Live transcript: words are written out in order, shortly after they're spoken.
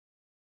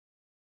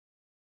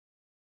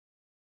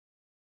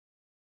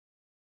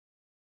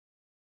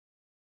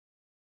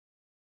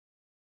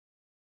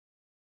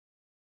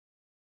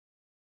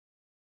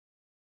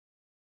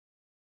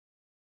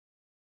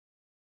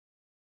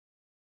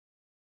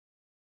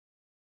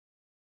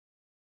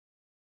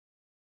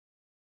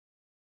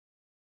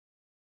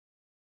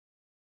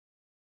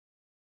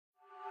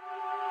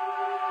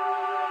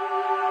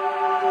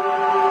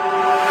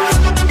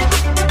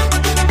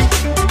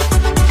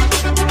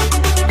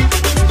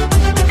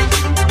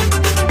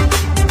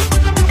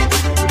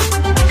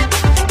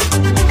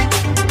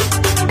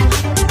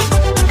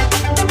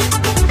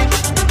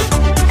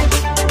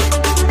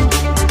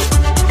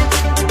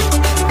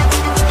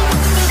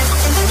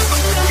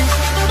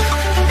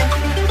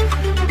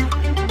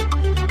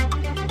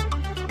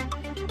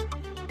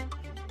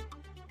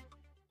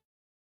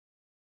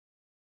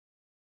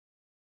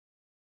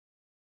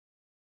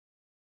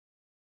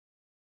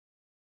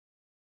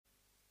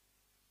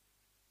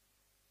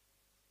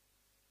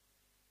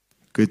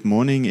Good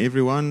morning,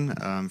 everyone.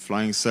 I'm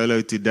flying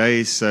solo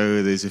today,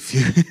 so there's a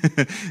few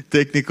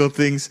technical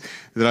things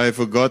that I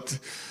forgot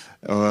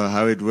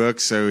how it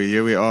works. So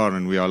here we are,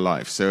 and we are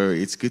live. So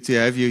it's good to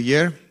have you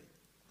here,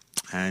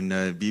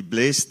 and be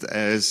blessed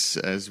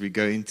as we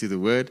go into the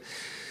Word.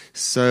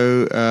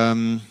 So,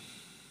 can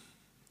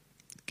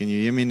you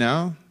hear me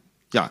now?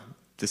 Yeah,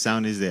 the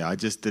sound is there. I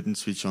just didn't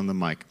switch on the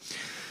mic.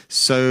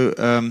 So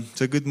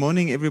good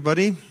morning,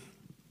 everybody.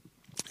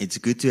 It's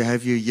good to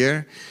have you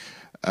here.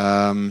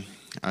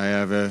 I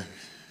have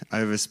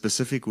a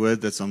specific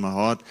word that's on my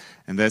heart,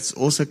 and that's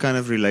also kind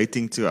of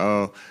relating to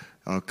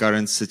our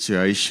current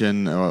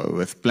situation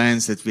with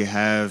plans that we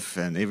have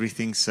and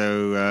everything.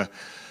 So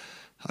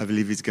I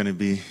believe it's going to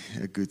be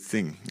a good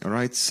thing. All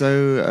right.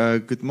 So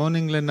good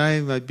morning,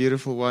 Lene, my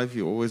beautiful wife.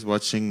 You're always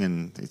watching,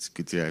 and it's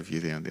good to have you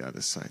there on the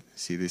other side. I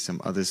see there's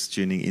some others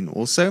tuning in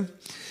also.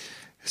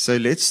 So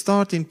let's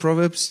start in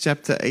Proverbs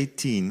chapter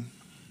 18.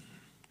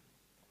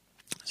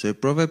 So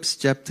Proverbs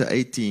chapter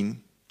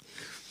 18.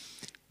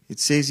 It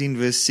says in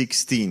verse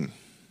 16,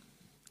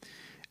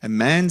 a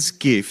man's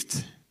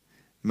gift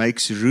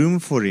makes room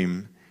for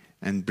him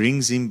and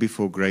brings him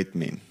before great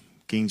men.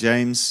 King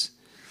James,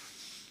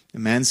 a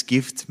man's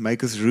gift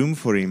maketh room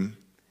for him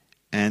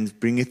and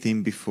bringeth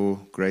him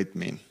before great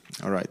men.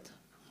 All right.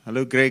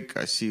 Hello, Greg.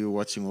 I see you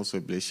watching also.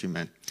 Bless you,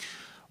 man.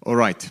 All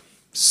right.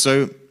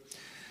 So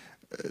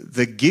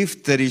the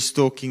gift that he's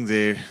talking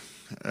there,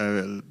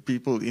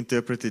 people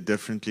interpret it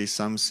differently.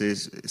 Some say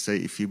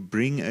if you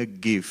bring a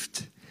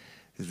gift,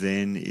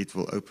 then it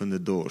will open the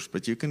doors.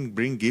 But you can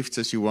bring gifts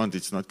as you want.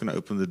 It's not going to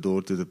open the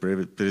door to the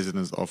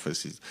president's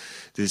office.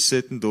 There's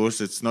certain doors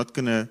that's not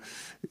going to,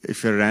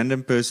 if a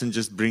random person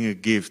just bring a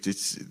gift,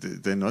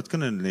 they're not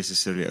going to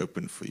necessarily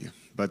open for you.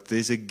 But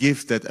there's a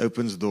gift that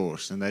opens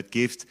doors, and that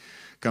gift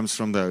comes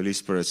from the Holy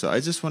Spirit. So I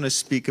just want to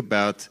speak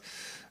about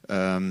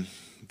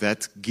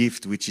that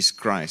gift, which is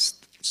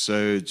Christ.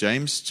 So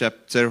James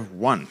chapter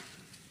 1.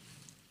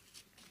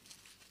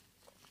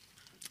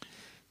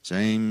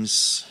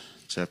 James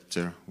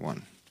chapter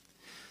 1.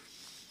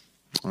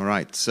 All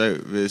right, so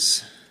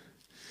verse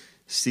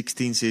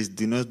 16 says,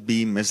 do not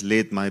be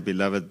misled, my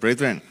beloved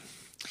brethren.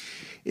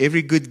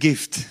 Every good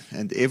gift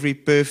and every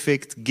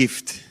perfect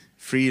gift,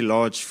 free,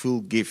 large,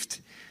 full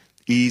gift,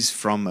 is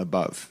from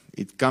above.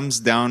 It comes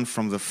down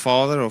from the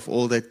Father of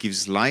all that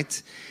gives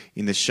light,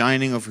 in the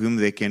shining of whom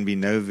there can be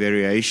no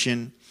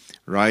variation,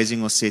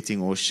 rising or setting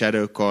or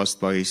shadow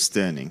cast by his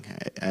turning,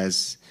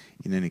 as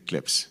in an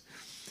eclipse.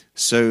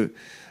 So,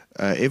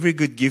 every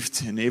good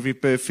gift and every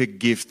perfect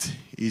gift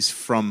is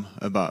from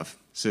above.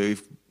 So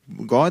if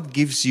God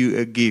gives you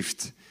a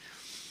gift,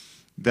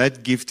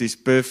 that gift is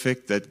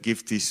perfect, that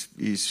gift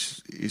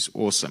is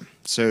awesome.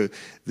 So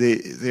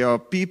there are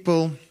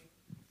people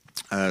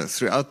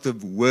throughout the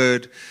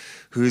Word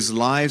whose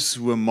lives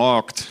were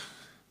marked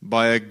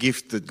by a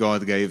gift that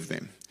God gave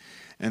them.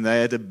 And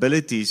they had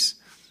abilities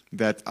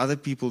that other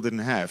people didn't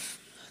have.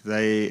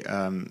 They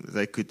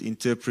could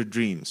interpret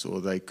dreams,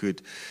 or they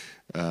could...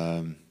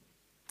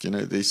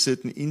 there's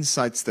certain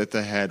insights that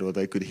they had, or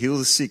they could heal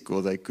the sick,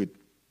 or they could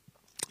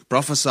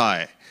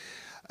prophesy.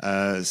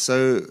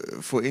 So,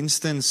 for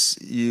instance,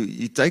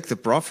 you take the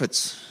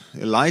prophets,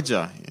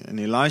 Elijah and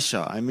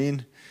Elisha. I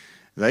mean,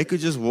 they could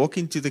just walk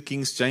into the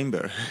king's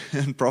chamber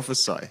and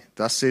prophesy.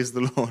 Thus says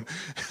the Lord.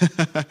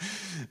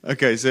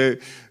 Okay, so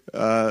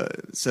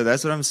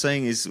that's what I'm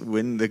saying is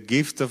when the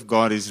gift of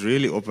God is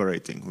really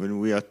operating, when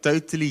we are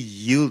totally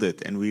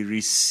yielded and we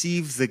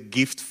receive the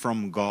gift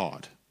from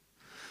God,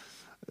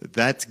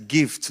 that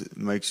gift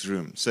makes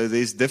room. So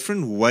there's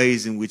different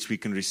ways in which we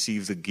can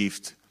receive the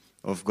gift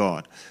of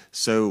God.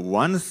 So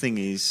one thing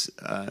is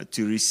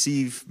to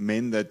receive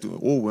men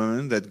or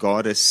women that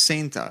God has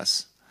sent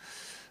us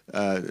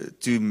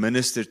to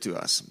minister to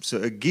us.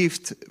 So a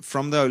gift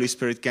from the Holy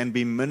Spirit can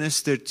be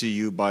ministered to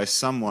you by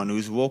someone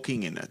who's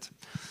walking in it.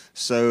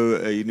 So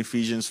in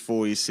Ephesians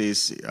 4 he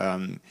says,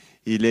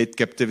 he led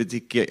captivity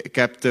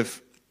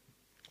captive,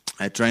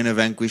 a train of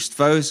vanquished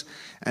foes.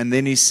 And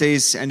then he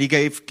says, and he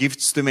gave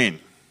gifts to men.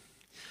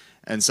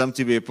 And some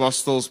to be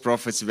apostles,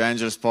 prophets,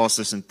 evangelists,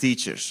 pastors, and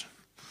teachers.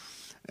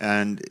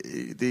 And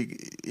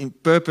the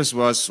purpose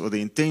was, or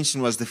the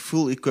intention was, the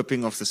full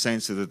equipping of the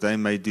saints so that they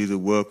may do the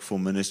work for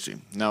ministry.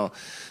 Now,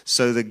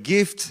 so the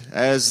gift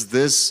has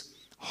this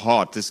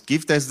heart, this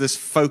gift has this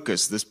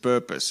focus, this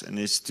purpose, and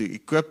is to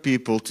equip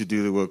people to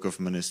do the work of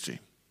ministry.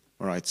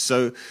 All right,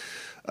 so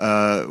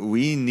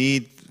we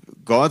need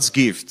God's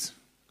gift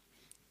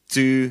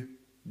to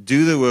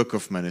do the work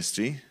of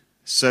ministry,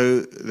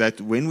 so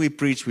that when we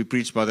preach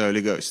by the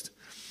Holy Ghost.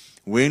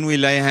 When we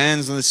lay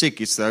hands on the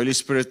sick, it's the Holy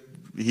Spirit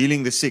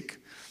healing the sick.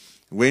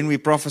 When we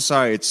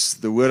prophesy, it's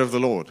the word of the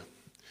Lord.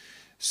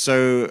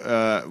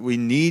 So we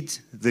need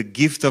the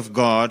gift of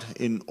God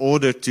in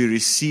order to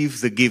receive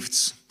the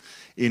gifts,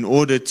 in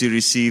order to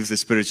receive the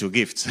spiritual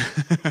gifts.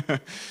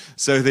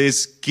 So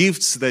there's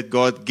gifts that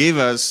God gave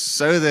us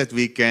so that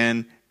we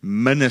can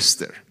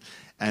minister.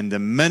 And the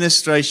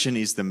ministration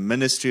is the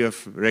ministry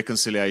of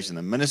reconciliation.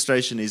 The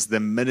ministration is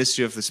the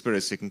ministry of the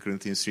Spirit, 2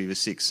 Corinthians 3 verse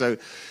 6. So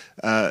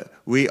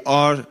we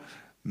are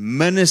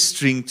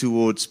ministering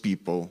towards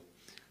people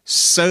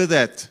so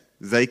that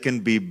they can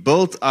be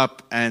built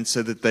up and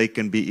so that they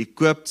can be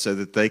equipped, so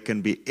that they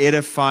can be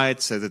edified,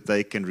 so that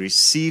they can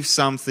receive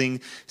something,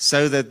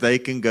 so that they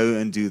can go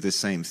and do the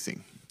same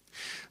thing.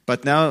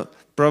 But now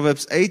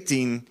Proverbs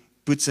 18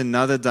 puts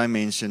another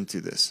dimension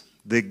to this.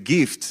 The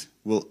gift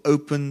will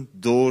open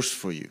doors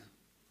for you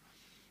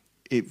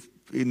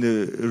in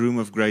the room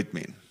of great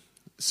men.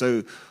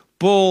 So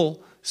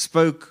Paul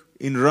spoke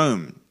in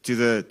Rome to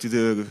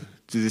the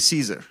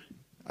Caesar.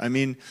 I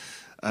mean,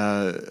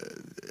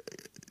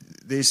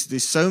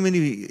 there's so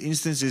many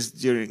instances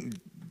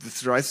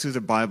right through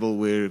the Bible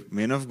where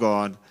men of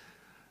God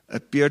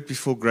appeared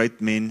before great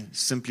men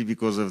simply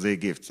because of their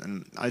gifts.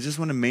 And I just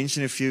want to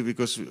mention a few,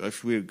 because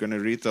if we're going to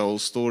read the whole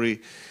story,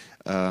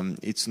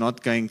 it's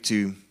not going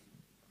to.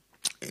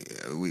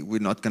 We're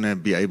not going to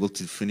be able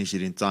to finish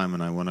it in time,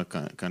 and I want to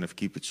kind of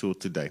keep it short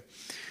today.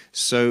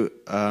 So,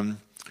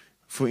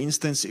 for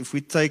instance, if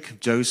we take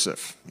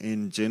Joseph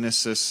in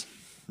Genesis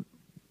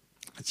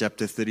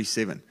chapter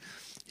 37,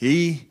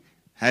 he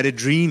had a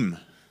dream,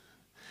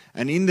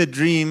 and in the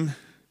dream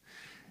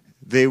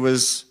there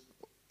was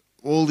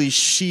all these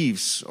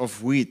sheaves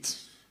of wheat,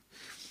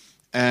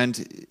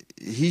 and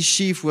his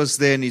sheaf was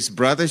there and his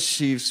brother's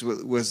sheaves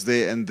was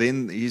there, and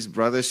then his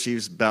brother's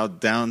sheaves bowed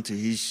down to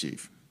his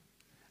sheaf.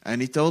 And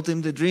he told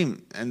him the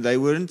dream, and they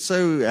weren't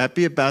so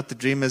happy about the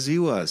dream as he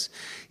was.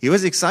 He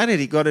was excited,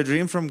 he got a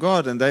dream from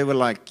God, and they were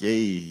like,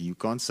 "Yay, you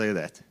can't say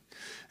that."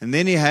 And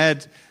then he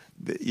had,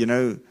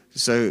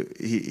 so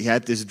he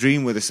had this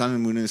dream where the sun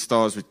and moon and the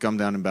stars would come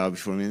down and bow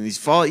before him. And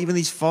even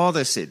his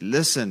father said,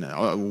 "Listen,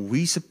 are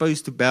we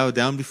supposed to bow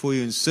down before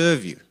you and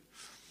serve you?"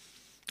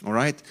 All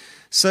right?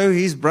 So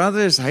his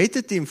brothers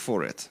hated him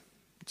for it.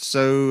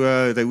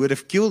 So they would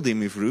have killed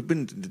him if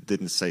Reuben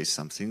didn't say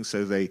something.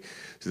 So they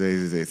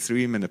threw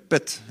him in a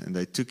pit, and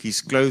they took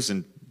his clothes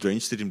and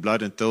drenched it in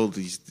blood and told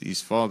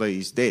his father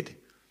he's dead.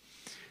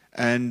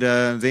 And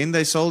then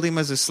they sold him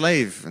as a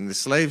slave, and the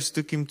slaves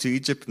took him to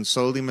Egypt and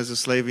sold him as a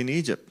slave in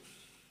Egypt.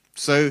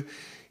 So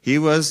he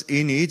was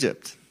in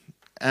Egypt.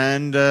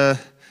 And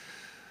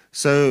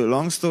so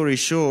long story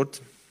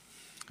short,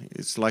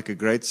 it's like a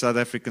great South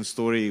African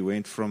story. He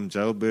went from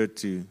jailbird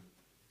to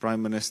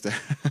Prime Minister.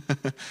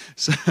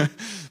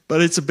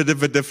 But it's a bit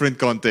of a different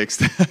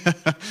context.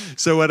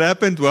 So what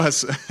happened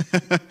was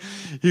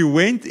he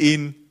went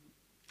in,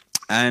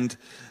 and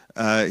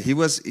he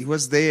was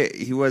there.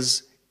 He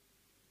was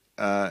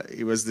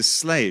the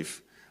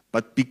slave,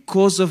 but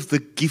because of the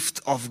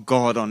gift of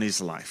God on his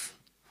life,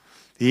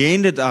 he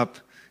ended up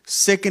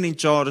second in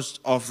charge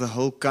of the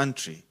whole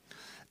country,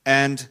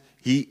 and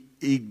he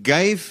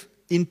gave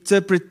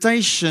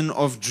interpretation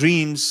of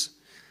dreams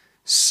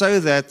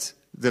so that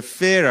the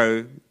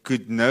Pharaoh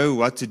could know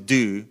what to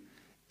do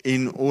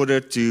in order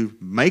to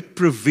make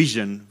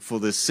provision for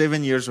the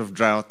 7 years of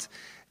drought,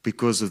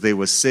 because there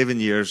was 7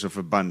 years of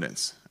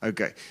abundance.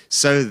 Okay,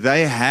 so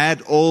they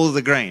had all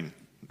the grain.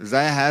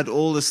 They had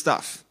all the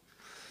stuff.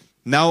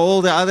 Now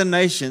all the other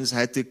nations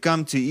had to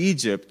come to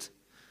Egypt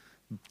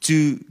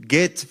to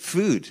get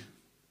food.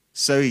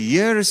 So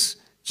here's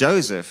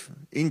Joseph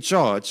in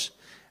charge,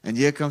 and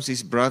here comes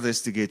his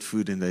brothers to get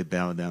food, and they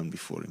bow down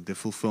before him. The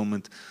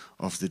fulfillment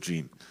of the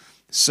dream.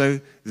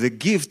 So the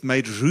gift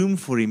made room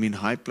for him in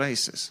high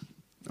places.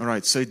 All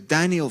right, so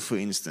Daniel, for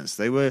instance,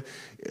 they were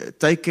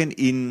taken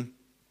in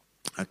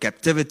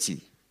captivity,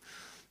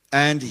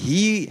 and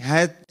he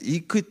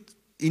could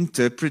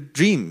interpret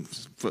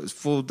dreams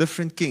for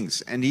different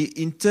kings, and he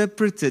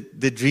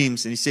interpreted the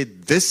dreams, and he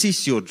said, "This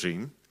is your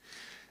dream."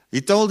 He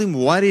told him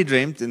what he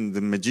dreamt, and the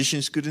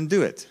magicians couldn't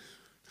do it.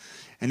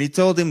 And he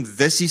told him,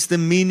 "This is the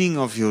meaning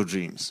of your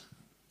dreams."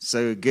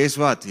 So guess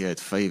what? He had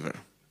favor.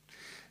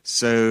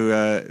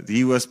 So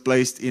he was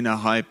placed in a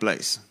high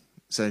place.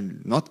 So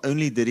not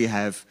only did he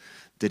have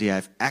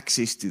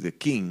access to the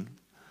king,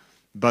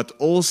 but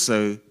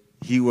also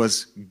he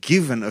was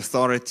given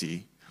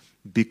authority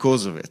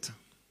because of it.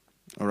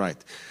 All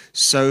right.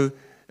 So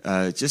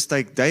just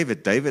take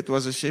David. David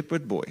was a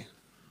shepherd boy,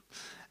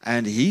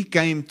 and he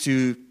came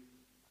to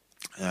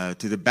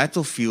the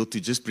battlefield to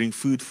just bring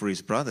food for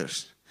his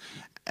brothers,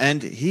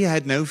 and he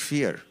had no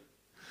fear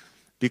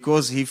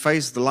because he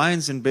faced the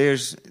lions and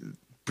bears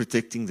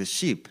protecting the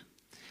sheep,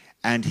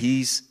 and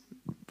his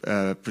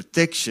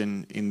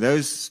protection in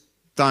those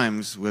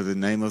times were the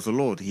name of the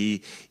Lord.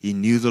 He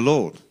knew the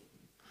Lord.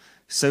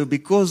 So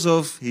because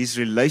of his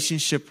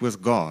relationship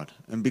with God,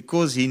 and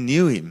because he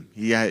knew him,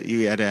 he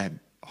had a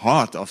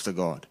heart after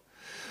God.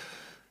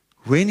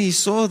 When he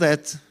saw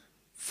that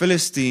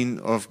Philistine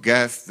of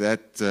Gath,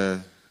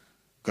 that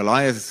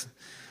Goliath,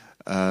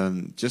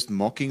 just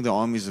mocking the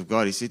armies of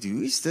God, he said,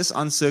 "Who is this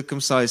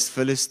uncircumcised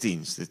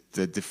Philistine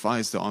that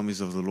defies the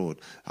armies of the Lord?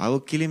 I will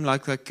kill him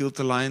like I killed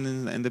the lion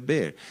and the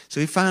bear." So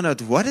he found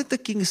out, what did the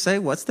king say?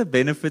 What's the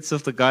benefits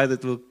of the guy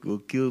that will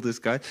kill this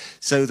guy?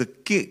 So the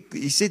king,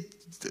 he said,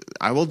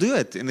 "I will do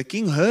it." And the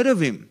king heard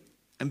of him.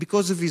 And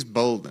because of his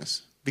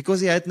boldness, because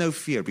he had no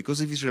fear,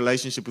 because of his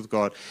relationship with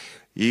God,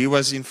 he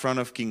was in front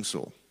of King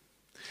Saul.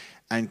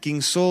 And King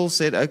Saul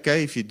said,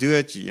 okay, if you do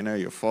it,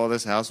 your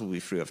father's house will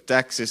be free of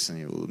taxes, and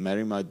you will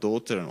marry my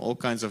daughter and all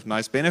kinds of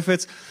nice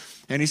benefits.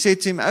 And he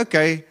said to him,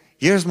 okay,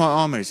 here's my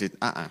armor. He said,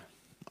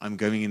 I'm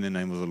going in the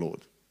name of the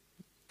Lord.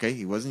 Okay,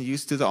 he wasn't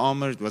used to the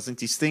armor. It wasn't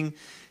his thing.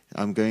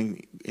 I'm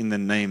going in the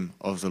name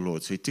of the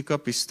Lord. So he took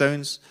up his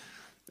stones,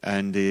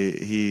 and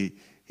he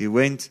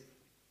went.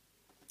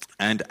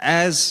 And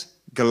as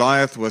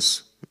Goliath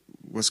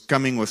was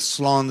coming with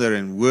slander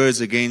and words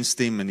against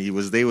him, and he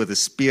was there with a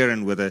spear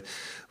and with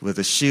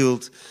a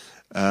shield,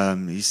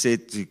 he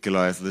said to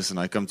Goliath, listen,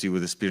 I come to you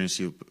with a spear and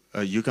shield.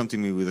 You come to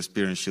me with a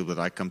spear and shield, but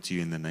I come to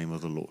you in the name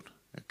of the Lord.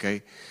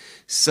 Okay?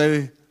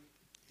 So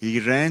he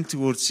ran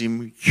towards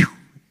him,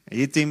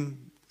 hit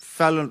him,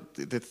 fell on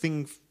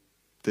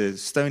the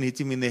stone hit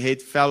him in the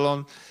head,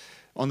 fell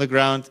on the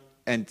ground,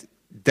 and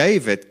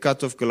David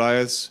cut off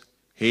Goliath's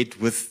head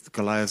with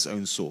Goliath's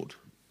own sword.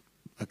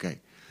 Okay.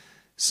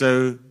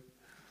 So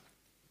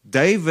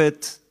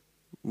David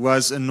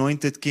was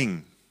anointed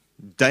king.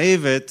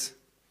 David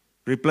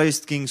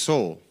replaced King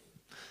Saul.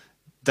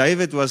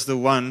 David was the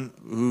one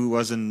who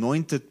was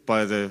anointed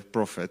by the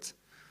prophet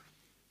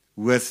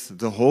with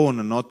the horn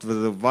and not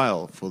with the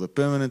vial, for the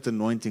permanent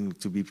anointing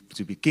to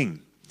be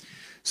king.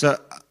 So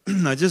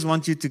I just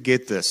want you to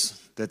get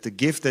this, that the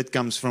gift that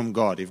comes from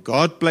God, if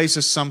God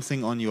places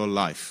something on your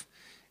life,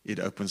 it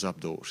opens up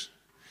doors.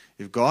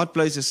 If God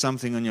places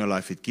something on your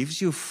life, it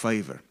gives you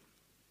favor.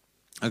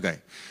 Okay,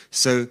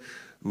 so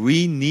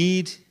we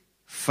need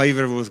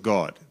favor with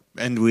God,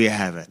 and we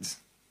have it.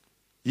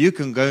 You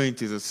can go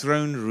into the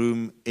throne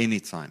room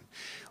anytime.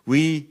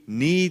 We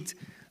need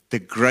the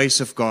grace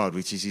of God,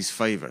 which is His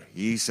favor.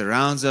 He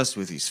surrounds us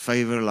with His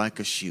favor like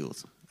a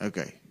shield.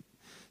 Okay,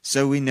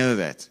 so we know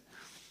that.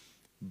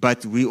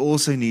 But we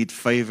also need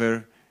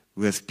favor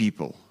with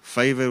people,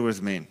 favor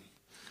with men.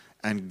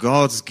 And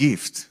God's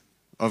gift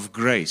of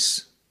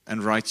grace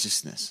and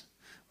righteousness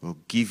will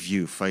give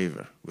you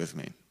favor with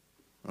men.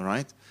 All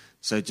right?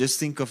 So just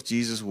think of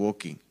Jesus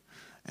walking,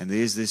 and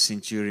there's this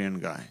centurion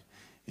guy.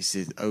 He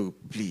said, oh,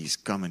 please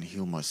come and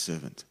heal my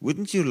servant.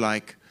 Wouldn't you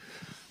like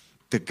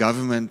the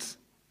government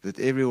that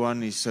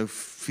everyone is so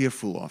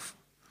fearful of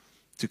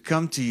to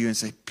come to you and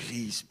say,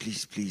 please,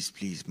 please, please,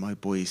 please, my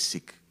boy is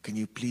sick. Can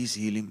you please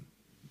heal him?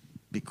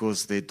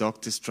 Because their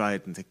doctors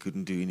tried and they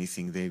couldn't do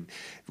anything.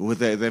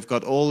 They've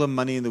got all the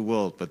money in the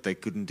world, but they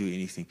couldn't do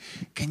anything.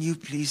 Can you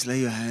please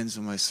lay your hands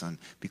on my son?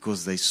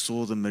 Because they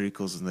saw the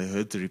miracles and they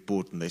heard the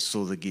report and they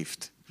saw the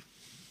gift.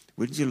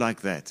 Wouldn't you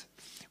like that?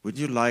 Would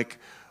you like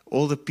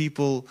all the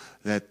people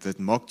that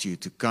mocked you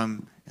to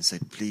come and say,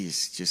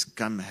 please, just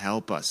come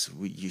help us.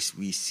 We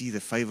see the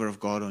favor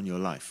of God on your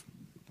life.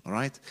 All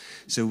right?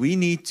 So we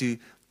need to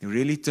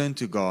really turn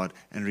to God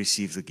and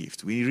receive the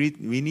gift. We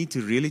need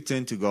to really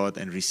turn to God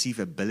and receive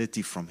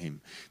ability from Him.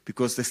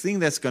 Because the thing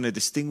that's going to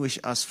distinguish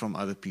us from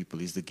other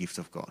people is the gift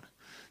of God.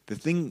 The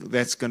thing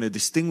that's going to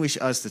distinguish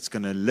us, that's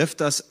going to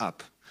lift us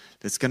up,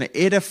 that's going to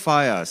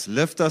edify us,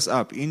 lift us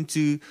up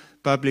into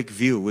public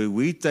view, where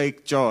we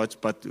take charge,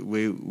 but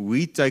where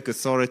we take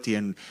authority,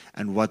 and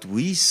what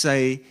we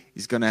say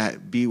is going to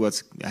be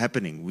what's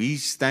happening. We're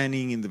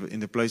standing in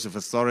the place of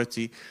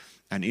authority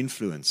and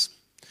influence.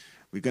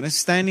 We're going to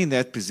stand in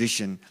that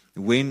position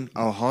when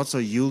our hearts are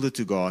yielded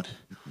to God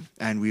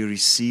and we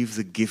receive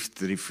the gift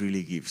that He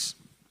freely gives.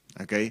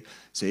 Okay?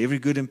 So every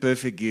good and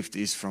perfect gift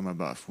is from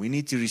above. We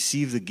need to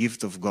receive the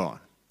gift of God.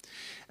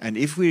 And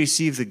if we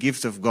receive the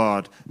gift of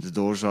God, the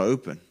doors are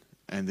open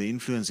and the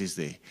influence is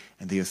there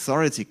and the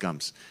authority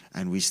comes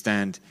and we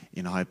stand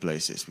in high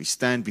places. We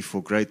stand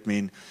before great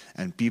men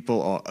and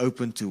people are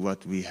open to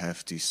what we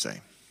have to say.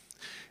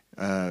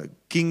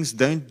 Kings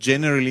don't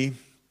generally...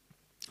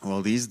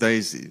 Well, these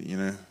days,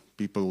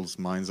 people's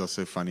minds are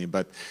so funny,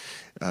 but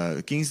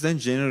kings don't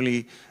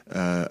generally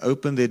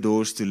open their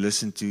doors to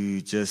listen to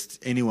just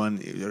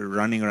anyone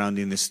running around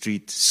in the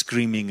street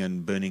screaming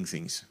and burning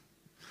things.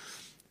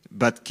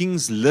 But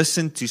kings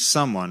listen to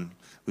someone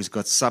who's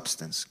got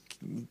substance.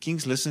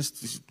 Kings listen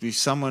to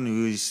someone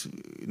who is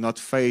not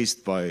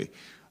fazed by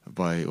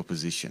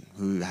opposition,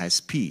 who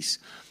has peace,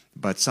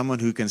 but someone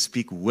who can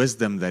speak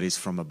wisdom that is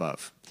from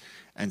above.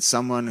 And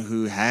someone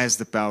who has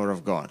the power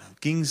of God.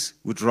 Kings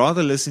would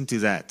rather listen to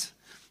that,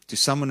 to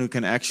someone who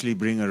can actually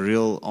bring a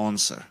real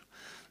answer,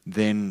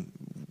 than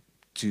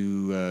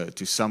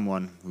to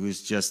someone who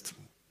is just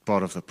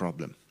part of the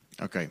problem.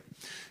 Okay,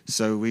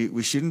 so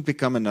we shouldn't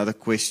become another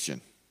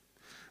question,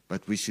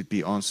 but we should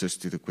be answers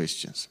to the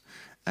questions.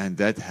 And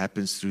that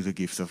happens through the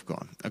gift of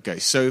God. Okay,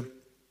 so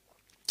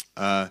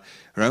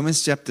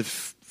Romans chapter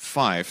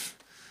 5.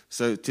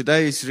 So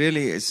today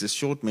it's a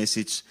short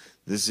message.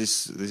 This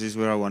is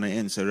where I want to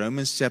end. So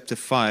Romans chapter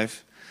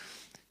 5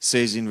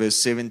 says in verse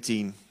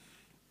 17,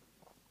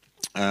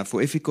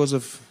 for if because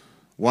of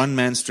one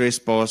man's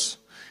trespass,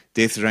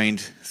 death reigned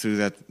through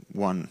that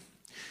one.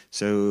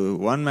 So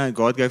one man,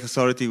 God gave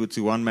authority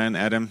to one man,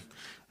 Adam,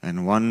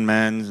 and one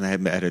man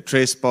had a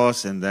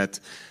trespass, and that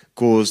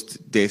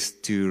caused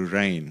death to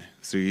reign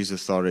through his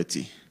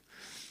authority.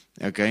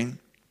 Okay?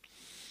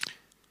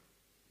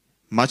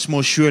 Much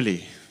more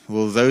surely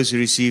will those who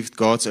received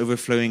God's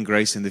overflowing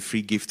grace and the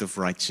free gift of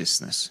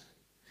righteousness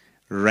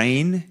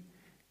reign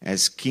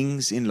as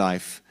kings in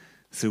life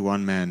through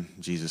one man,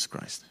 Jesus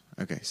Christ.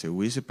 Okay, so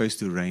we're supposed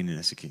to reign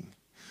as a king.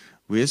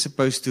 We are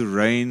supposed to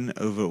reign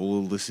over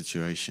all the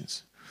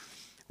situations.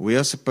 We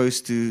are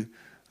supposed to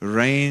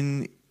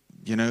reign,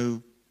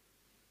 in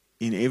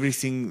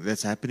everything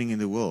that's happening in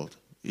the world.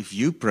 If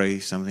you pray,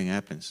 something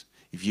happens.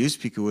 If you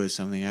speak a word,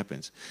 something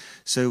happens.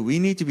 So we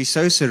need to be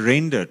so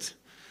surrendered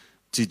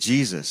to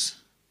Jesus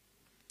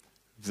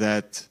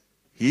that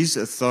his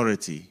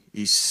authority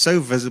is so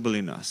visible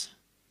in us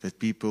that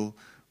people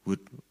would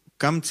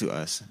come to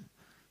us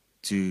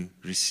to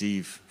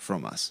receive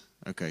from us.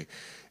 Okay.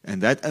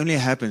 And that only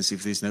happens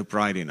if there's no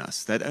pride in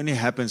us. That only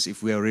happens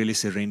if we are really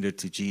surrendered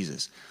to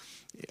Jesus.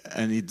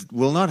 And it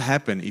will not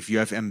happen if you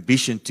have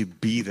ambition to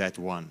be that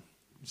one.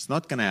 It's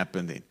not going to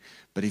happen then.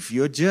 But if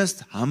you're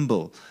just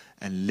humble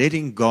and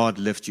letting God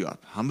lift you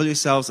up, humble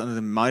yourselves under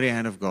the mighty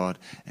hand of God,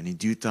 and in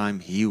due time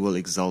he will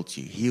exalt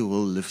you. He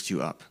will lift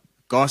you up,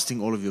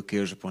 casting all of your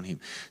cares upon him.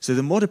 So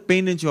the more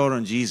dependent you are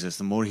on Jesus,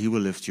 the more he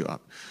will lift you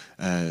up.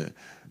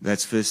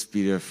 That's 1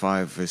 Peter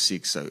 5, verse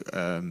 6. So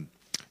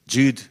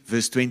Jude,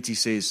 verse 20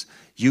 says,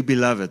 you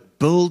beloved,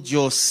 build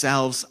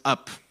yourselves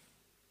up.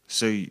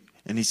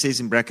 And he says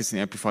in brackets in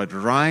the Amplified,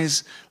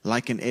 rise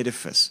like an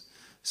edifice.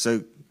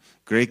 So,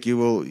 Greg, you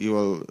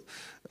will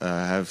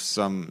have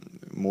some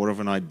more of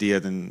an idea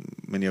than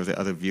many of the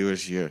other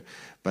viewers here.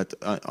 But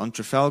on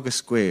Trafalgar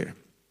Square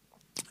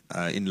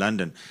in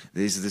London,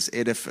 there's this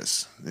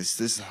edifice. There's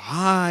this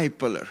high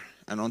pillar.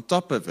 And on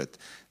top of it,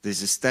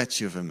 there's a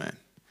statue of a man.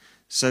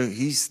 So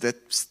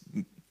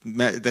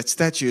that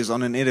statue is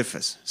on an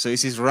edifice. So he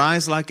says,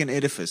 rise like an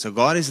edifice. So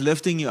God is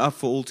lifting you up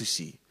for all to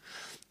see.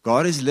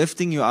 God is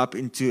lifting you up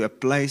into a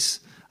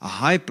place, a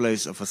high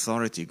place of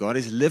authority. God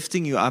is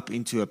lifting you up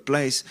into a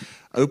place,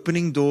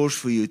 opening doors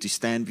for you to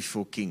stand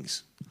before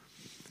kings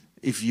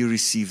if you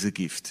receive the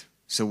gift.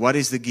 So what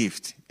is the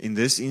gift? In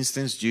this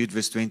instance, Jude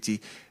verse 20,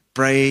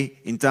 pray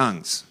in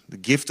tongues. The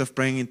gift of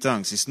praying in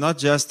tongues. It's not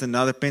just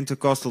another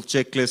Pentecostal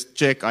checklist,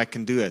 check, I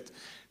can do it.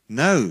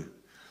 No.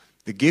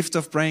 The gift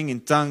of praying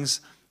in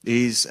tongues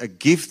is a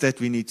gift that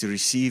we need to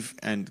receive,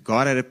 and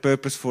God had a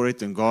purpose for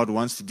it, and God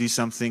wants to do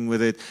something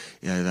with it.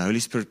 The Holy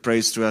Spirit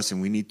prays through us,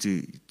 and we need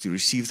to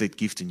receive that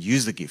gift and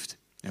use the gift.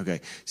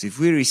 Okay, so if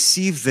we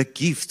receive the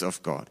gift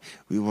of God,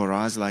 we will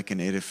rise like an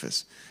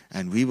edifice,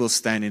 and we will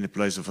stand in a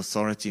place of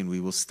authority, and we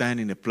will stand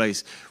in a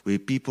place where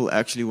people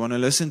actually want to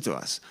listen to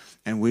us.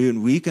 And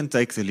we can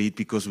take the lead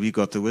because we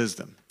got the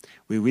wisdom.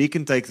 We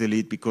can take the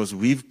lead because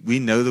we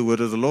know the word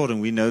of the Lord and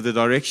we know the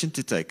direction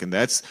to take. And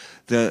that's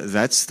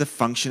the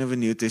function of a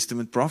New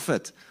Testament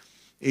prophet,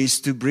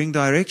 is to bring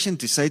direction,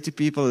 to say to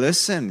people,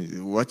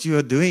 listen, what you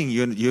are doing,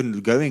 you're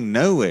going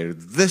nowhere.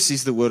 This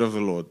is the word of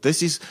the Lord.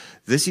 This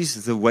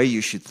is the way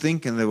you should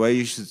think and the way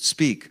you should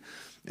speak.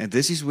 And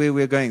this is where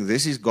we're going.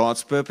 This is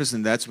God's purpose,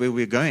 and that's where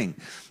we're going.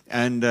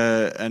 And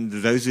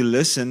those who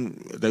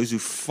listen, those who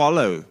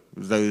follow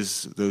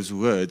those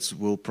words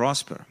will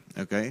prosper.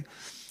 Okay?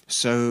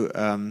 So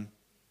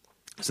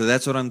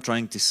that's what I'm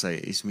trying to say,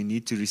 is we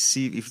need to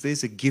receive, if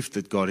there's a gift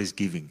that God is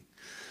giving,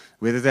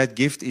 whether that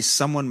gift is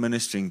someone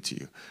ministering to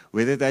you,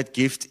 whether that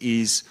gift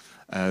is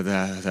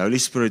the Holy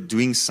Spirit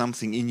doing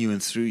something in you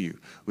and through you,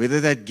 whether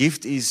that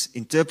gift is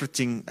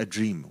interpreting a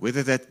dream,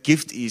 whether that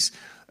gift is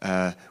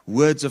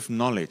words of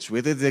knowledge,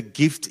 whether the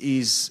gift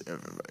is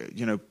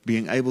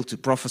being able to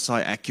prophesy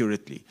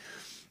accurately,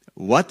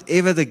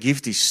 whatever the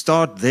gift is,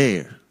 start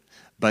there.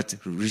 But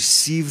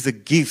receive the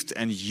gift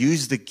and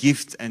use the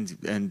gift, and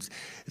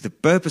the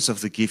purpose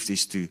of the gift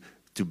is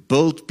to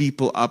build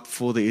people up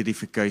for the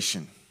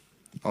edification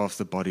of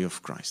the body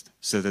of Christ,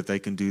 so that they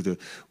can do the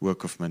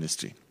work of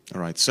ministry.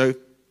 All right, so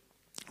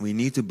we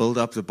need to build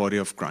up the body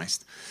of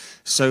Christ.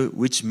 So,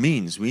 which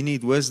means we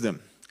need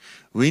wisdom.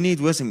 We need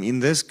wisdom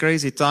in this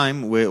crazy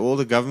time where all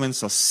the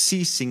governments are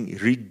seizing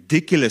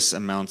ridiculous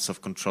amounts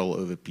of control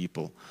over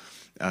people.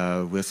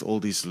 With all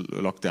these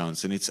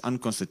lockdowns, and it's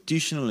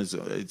unconstitutional,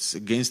 it's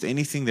against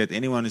anything that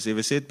anyone has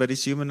ever said, but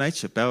it's human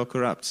nature, power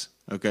corrupts,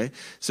 okay?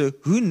 So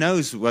who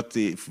knows what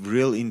the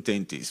real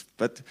intent is,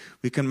 but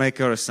we can make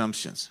our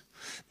assumptions.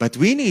 But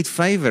we need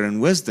favor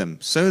and wisdom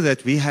so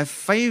that we have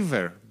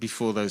favor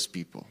before those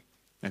people,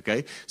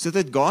 okay? So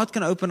that God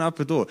can open up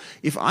a door.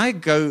 If I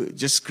go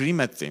just scream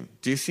at them,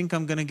 do you think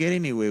I'm going to get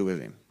anywhere with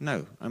them?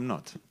 No, I'm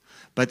not.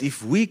 But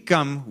if we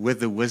come with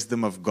the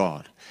wisdom of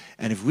God,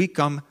 and if we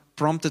come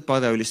prompted by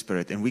the Holy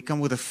Spirit, and we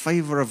come with the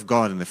favor of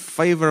God, and the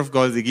favor of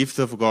God, the gift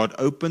of God,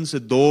 opens a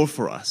door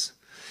for us.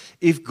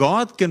 If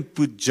God can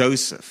put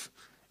Joseph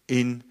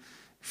in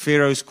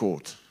Pharaoh's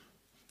court,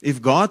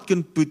 if God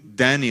can put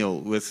Daniel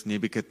with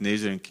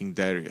Nebuchadnezzar and King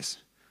Darius,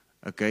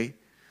 okay?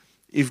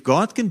 If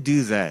God can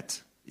do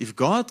that, if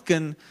God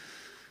can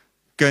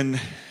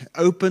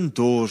open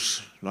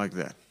doors like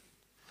that,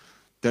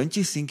 don't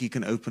you think He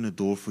can open a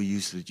door for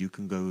you so that you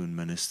can go and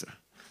minister?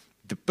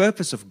 the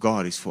purpose of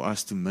God is for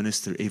us to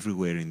minister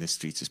everywhere in the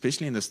streets,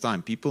 especially in this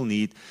time. People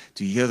need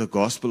to hear the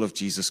gospel of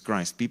Jesus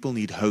Christ. People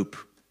need hope.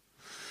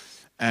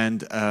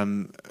 And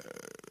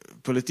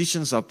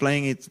politicians are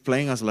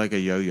playing us like a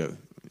yo-yo.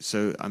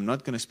 So I'm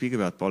not going to speak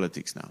about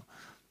politics now.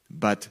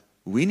 But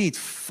we need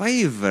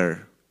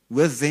favor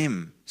with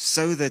them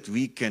so that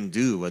we can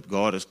do what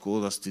God has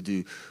called us to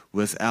do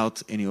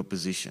without any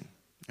opposition.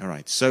 All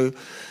right, so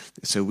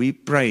we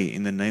pray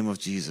in the name of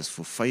Jesus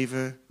for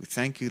favor. We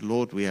thank you,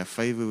 Lord, we have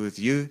favor with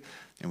you.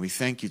 And we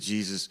thank you,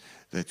 Jesus,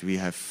 that we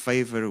have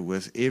favor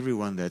with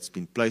everyone that's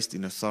been placed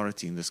in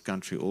authority in this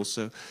country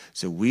also.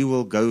 So we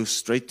will go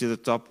straight to the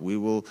top. We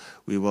will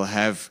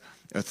have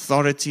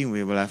authority,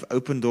 we will have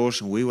open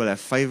doors, and we will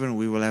have favor, and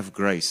we will have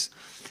grace.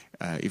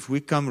 If we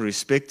come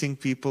respecting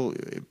people,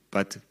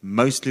 but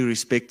mostly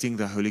respecting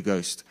the Holy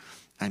Ghost,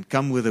 and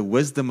come with the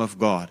wisdom of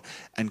God,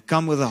 and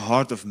come with a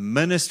heart of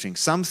ministering,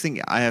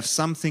 I have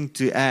something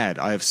to add.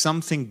 I have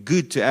something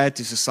good to add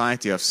to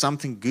society. I have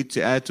something good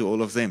to add to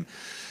all of them.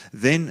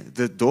 Then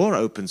the door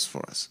opens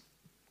for us.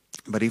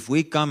 But if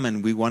we come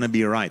and we want to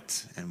be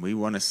right, and we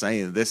want to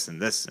say this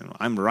and this, and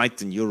I'm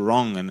right and you're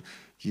wrong, and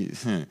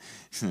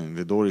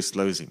the door is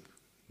closing.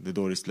 The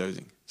door is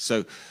closing.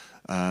 So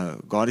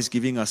God is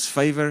giving us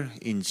favor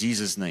in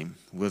Jesus' name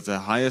with the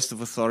highest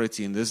of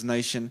authority in this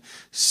nation,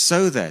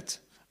 so that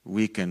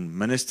we can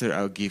minister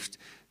our gift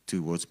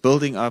towards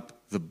building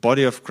up the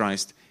body of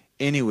Christ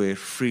anywhere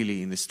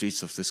freely in the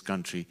streets of this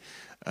country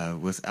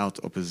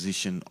without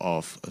opposition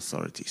of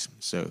authorities.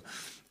 So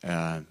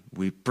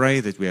we pray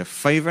that we have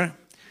favor,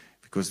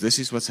 because this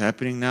is what's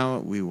happening now.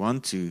 We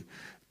want to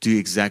do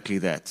exactly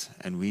that,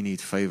 and we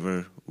need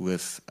favor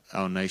with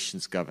our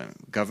nation's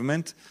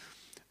government,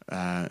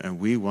 and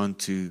we want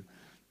to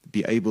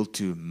be able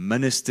to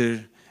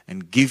minister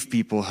and give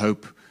people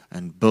hope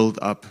and build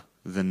up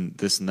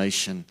this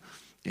nation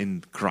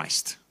in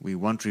Christ. We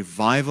want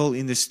revival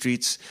in the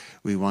streets.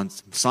 We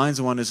want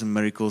signs, wonders, and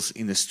miracles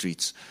in the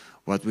streets.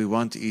 What we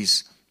want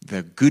is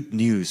the good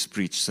news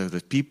preached, so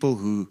that people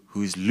who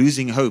is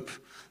losing hope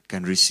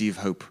can receive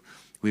hope.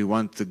 We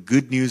want the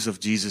good news of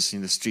Jesus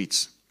in the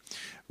streets.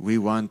 We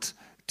want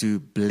to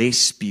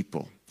bless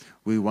people.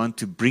 We want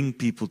to bring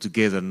people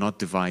together, not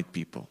divide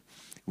people.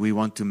 We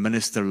want to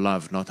minister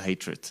love, not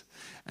hatred.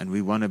 And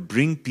we want to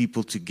bring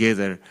people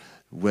together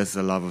with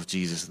the love of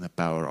Jesus and the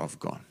power of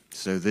God.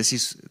 So this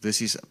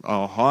is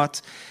our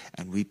heart,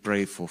 and we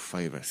pray for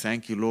favor.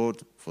 Thank you,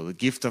 Lord, for the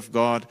gift of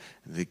God.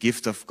 The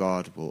gift of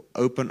God will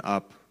open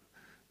up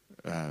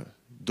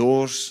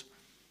doors,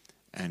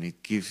 and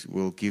it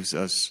will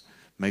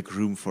make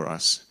room for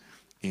us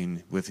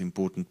with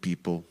important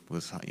people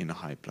in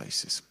high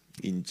places.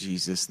 In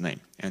Jesus'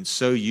 name. And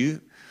so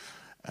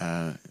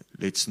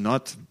let's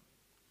not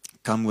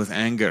come with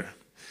anger.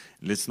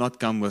 Let's not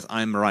come with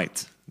I'm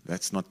right.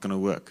 That's not going to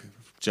work.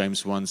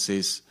 James 1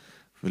 says,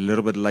 a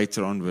little bit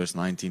later on, verse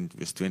 19,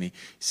 verse 20,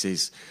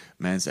 says,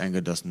 man's anger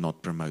does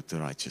not promote the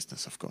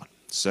righteousness of God.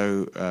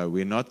 So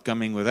we're not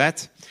coming with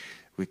that.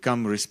 We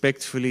come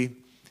respectfully,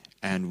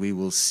 and we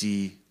will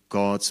see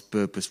God's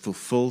purpose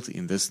fulfilled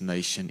in this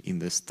nation in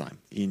this time.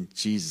 In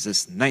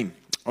Jesus' name.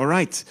 All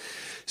right.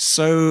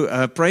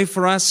 So pray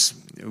for us.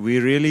 We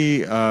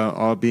really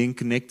are being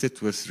connected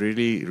with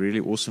really,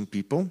 really awesome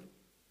people.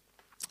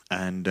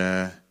 And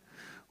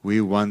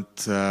we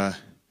want...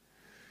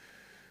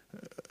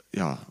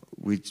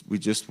 we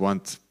just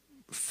want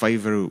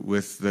favor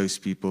with those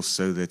people,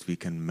 so that we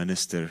can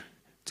minister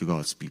to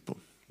God's people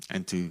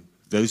and to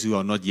those who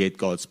are not yet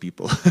God's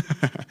people.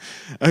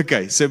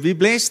 Okay, so be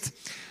blessed.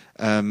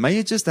 May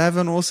you just have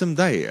an awesome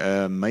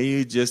day. May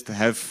you just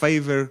have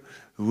favor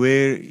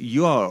where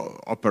you are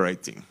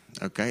operating.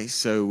 Okay,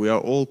 so we are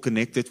all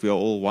connected. We are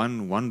all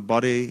one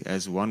body,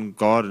 as one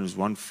God, and as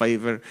one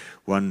favor,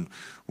 one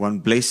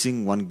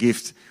blessing, one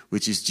gift,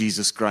 which is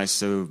Jesus Christ.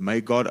 So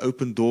may God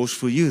open doors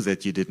for you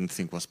that you didn't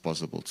think was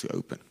possible to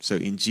open. So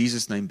in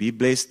Jesus' name, be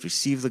blessed,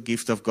 receive the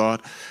gift of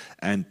God,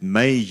 and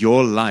may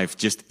your life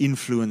just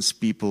influence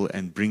people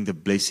and bring the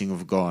blessing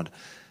of God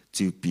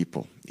to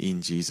people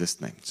in Jesus'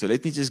 name. So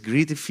let me just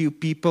greet a few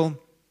people.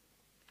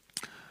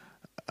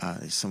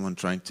 There's someone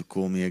trying to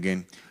call me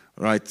again.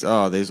 Right,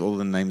 there's all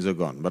the names are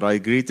gone. But I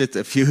greeted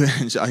a few,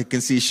 and I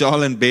can see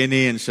Charles and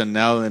Benny and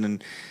Chanel,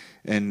 and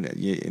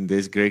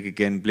there's Greg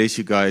again. Bless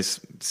you guys.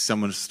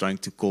 Someone's trying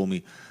to call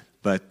me.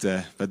 But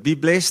be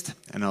blessed,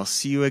 and I'll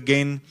see you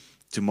again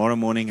tomorrow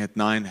morning at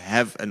 9.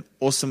 Have an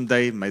awesome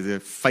day. May the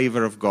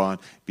favor of God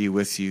be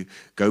with you,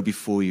 go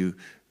before you,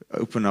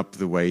 open up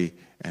the way,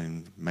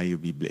 and may you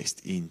be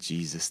blessed in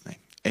Jesus' name.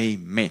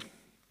 Amen.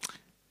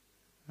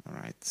 All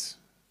right.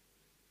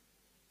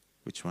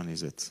 Which one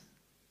is it?